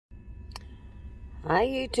Hi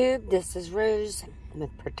YouTube, this is Rose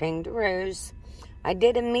with Pertain to Rose. I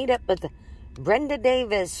did a meetup with Brenda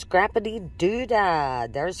Davis, Scrappity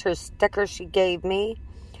Doodah. There's her sticker she gave me.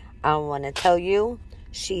 I want to tell you,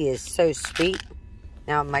 she is so sweet.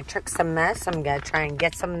 Now my truck's a mess. I'm going to try and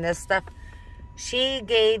get some of this stuff. She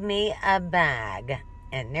gave me a bag.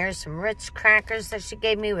 And there's some Ritz crackers that she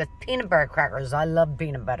gave me with peanut butter crackers. I love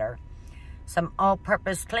peanut butter. Some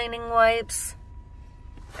all-purpose cleaning wipes.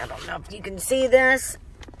 I don't know if you can see this.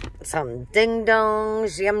 Some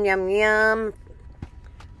ding-dongs. Yum, yum, yum.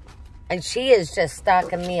 And she is just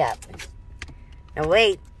stocking me up. Now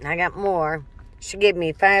wait, I got more. She gave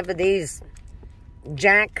me 5 of these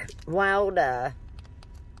Jack Wild, I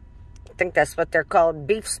think that's what they're called,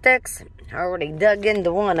 beef sticks. I already dug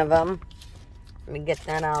into one of them. Let me get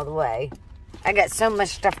that out of the way. I got so much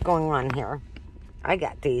stuff going on here. I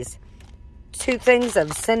got these 2 things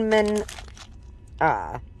of cinnamon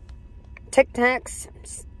Tic Tacs.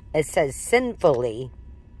 It says sinfully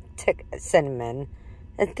cinnamon.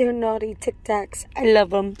 And they're naughty Tic Tacs. I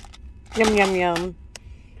love them. Yum, yum, yum.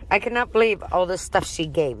 I cannot believe all the stuff she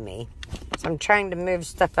gave me. So I'm trying to move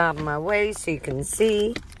stuff out of my way so you can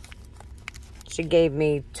see. She gave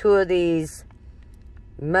me 2 of these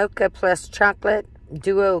Mocha plus Chocolate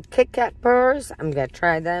Duo Kit Kat bars. I'm going to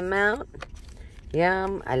try them out.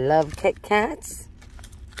 Yum. I love Kit Kats.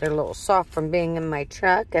 They're a little soft from being in my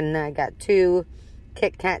truck. And I got 2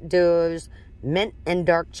 Kit Kat Duos, mint and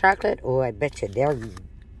dark chocolate. Oh, I bet you they're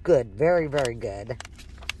good. Very, very good.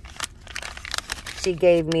 She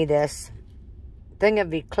gave me this thing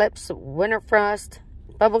of Eclipse Winter Frost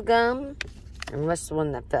bubble gum. And what's the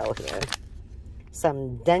one that fell here?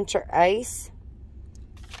 Some denture ice.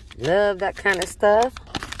 Love that kind of stuff.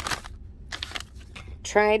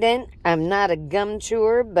 Trident. I'm not a gum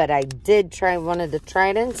chewer, but I did try one of the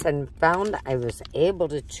Tridents and found I was able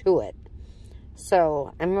to chew it.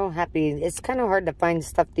 So I'm real happy. It's kind of hard to find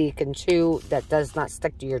stuff that you can chew that does not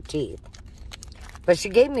stick to your teeth. But she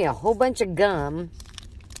gave me a whole bunch of gum.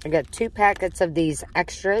 I got 2 packets of these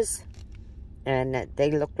extras. And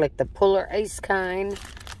they look like the Polar Ice kind.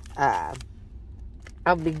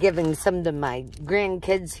 I'll be giving some to my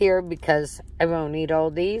grandkids here because I won't eat all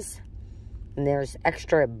these. And there's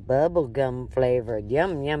extra bubble gum flavored.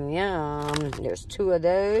 Yum, yum, yum. There's 2 of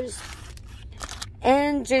those.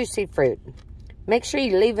 And juicy fruit. Make sure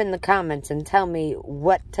you leave in the comments and tell me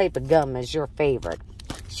what type of gum is your favorite.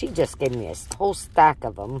 She just gave me a whole stack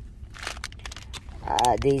of them.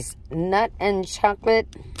 These nut and chocolate,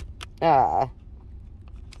 I'm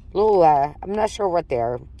not sure what they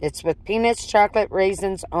are. It's with peanuts, chocolate,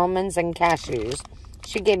 raisins, almonds, and cashews.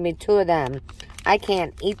 She gave me 2 of them. I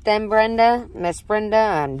can't eat them, Brenda. Miss Brenda,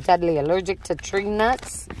 I'm deadly allergic to tree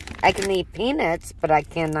nuts. I can eat peanuts, but I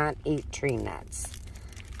cannot eat tree nuts.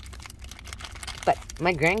 But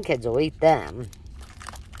my grandkids will eat them.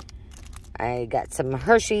 I got some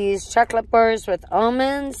Hershey's chocolate bars with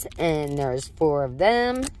almonds, and there's 4 of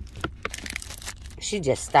them. She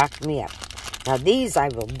just stocked me up. Now these I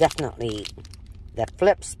will definitely eat. The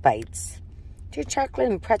Flips Bites. They're chocolate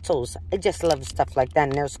and pretzels. I just love stuff like that.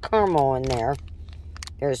 And there's caramel in there.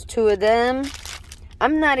 There's 2 of them.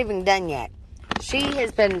 I'm not even done yet. She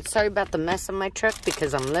has been, sorry about the mess in my truck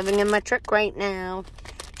because I'm living in my truck right now.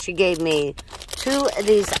 She gave me 2 of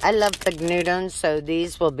these. I love Fig Newtons, so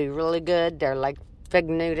these will be really good. They're like Fig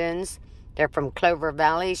Newtons. They're from Clover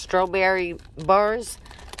Valley. Strawberry bars.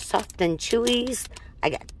 Soft and chewies.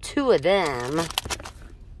 I got 2 of them.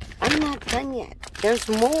 I'm not done yet. There's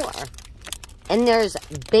more. And there's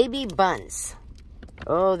baby buns.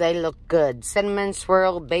 Oh, they look good. Cinnamon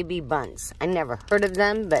swirl baby buns. I never heard of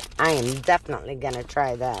them, but I am definitely going to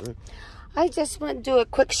try them. I just want to do a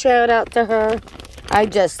quick shout out to her. I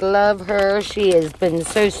just love her. She has been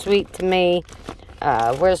so sweet to me.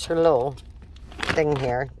 Where's her little thing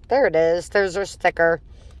here? There it is. There's her sticker.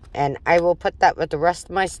 And I will put that with the rest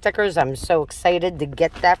of my stickers. I'm so excited to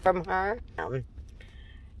get that from her.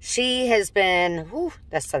 She has been... Whew,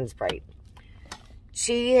 that sun's bright.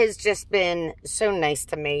 She has just been so nice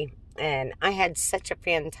to me. And I had such a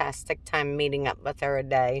fantastic time meeting up with her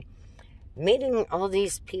today. Meeting all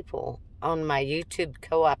these people on my YouTube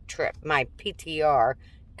co-op trip. My PTR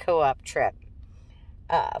co-op trip.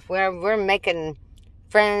 Where we're making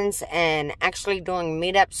friends and actually doing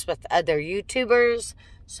meetups with other YouTubers.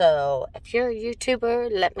 So, if you're a YouTuber,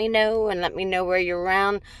 let me know and let me know where you're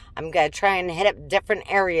around. I'm going to try and hit up different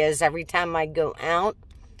areas every time I go out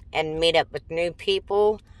and meet up with new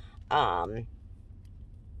people. I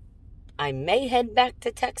may head back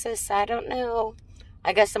to Texas. I don't know.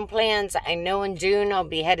 I got some plans. I know in June I'll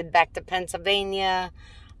be headed back to Pennsylvania.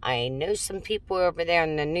 I know some people over there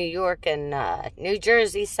in the New York and New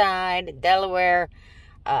Jersey side, Delaware.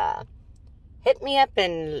 Hit me up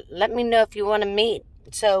and let me know if you want to meet.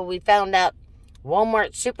 So we found out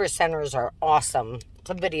Walmart supercenters are awesome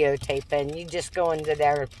to videotape in. You just go into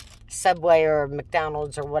their Subway or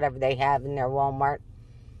McDonald's or whatever they have in their Walmart.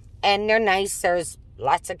 And they're nice. There's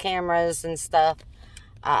lots of cameras and stuff.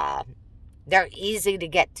 They're easy to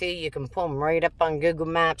get to. You can pull them right up on Google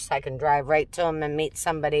Maps. I can drive right to them and meet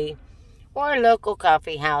somebody. Or a local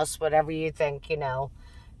coffee house, whatever you think, you know.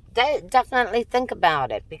 Definitely think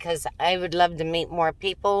about it, because I would love to meet more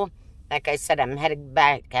people. Like I said, I'm headed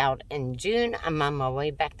back out in June. I'm on my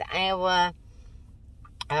way back to Iowa.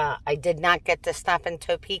 I did not get to stop in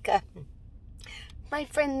Topeka. My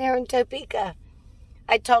friend there in Topeka,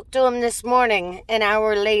 I talked to him this morning. An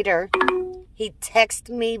hour later, he texted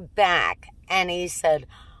me back, and he said,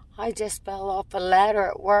 I just fell off a ladder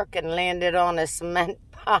at work and landed on a cement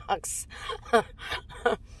box.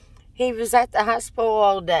 He was at the hospital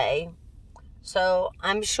all day, so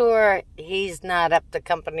I'm sure he's not up to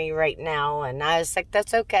company right now. And I was like,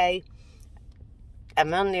 that's okay.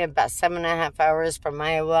 I'm only about 7.5 hours from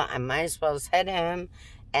Iowa. I might as well head home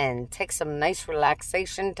and take some nice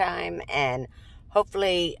relaxation time. And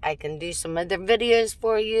hopefully I can do some other videos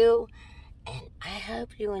for you. And I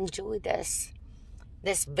hope you enjoy this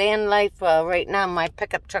van life. Well, right now, my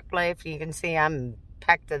pickup truck life, you can see I'm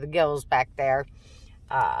packed to the gills back there.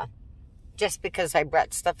 Just because I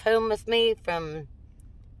brought stuff home with me from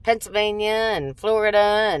Pennsylvania and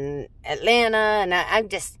Florida and Atlanta. And I've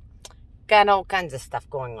just got all kinds of stuff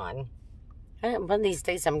going on. One of these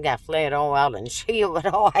days, I'm going to lay it all out and show you what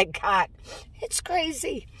all I got. It's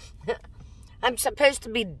crazy. I'm supposed to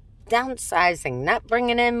be downsizing, not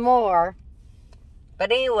bringing in more.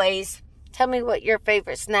 But anyways, tell me what your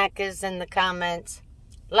favorite snack is in the comments.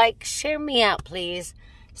 Like, share me out, please.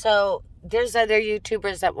 So, there's other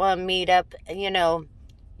YouTubers that want to meet up. You know,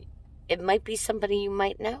 it might be somebody you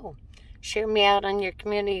might know. Share me out on your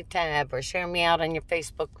community tab or share me out on your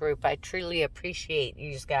Facebook group. I truly appreciate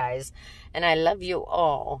you guys. And I love you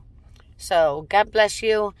all. So, God bless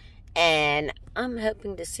you. And I'm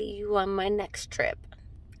hoping to see you on my next trip.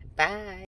 Bye.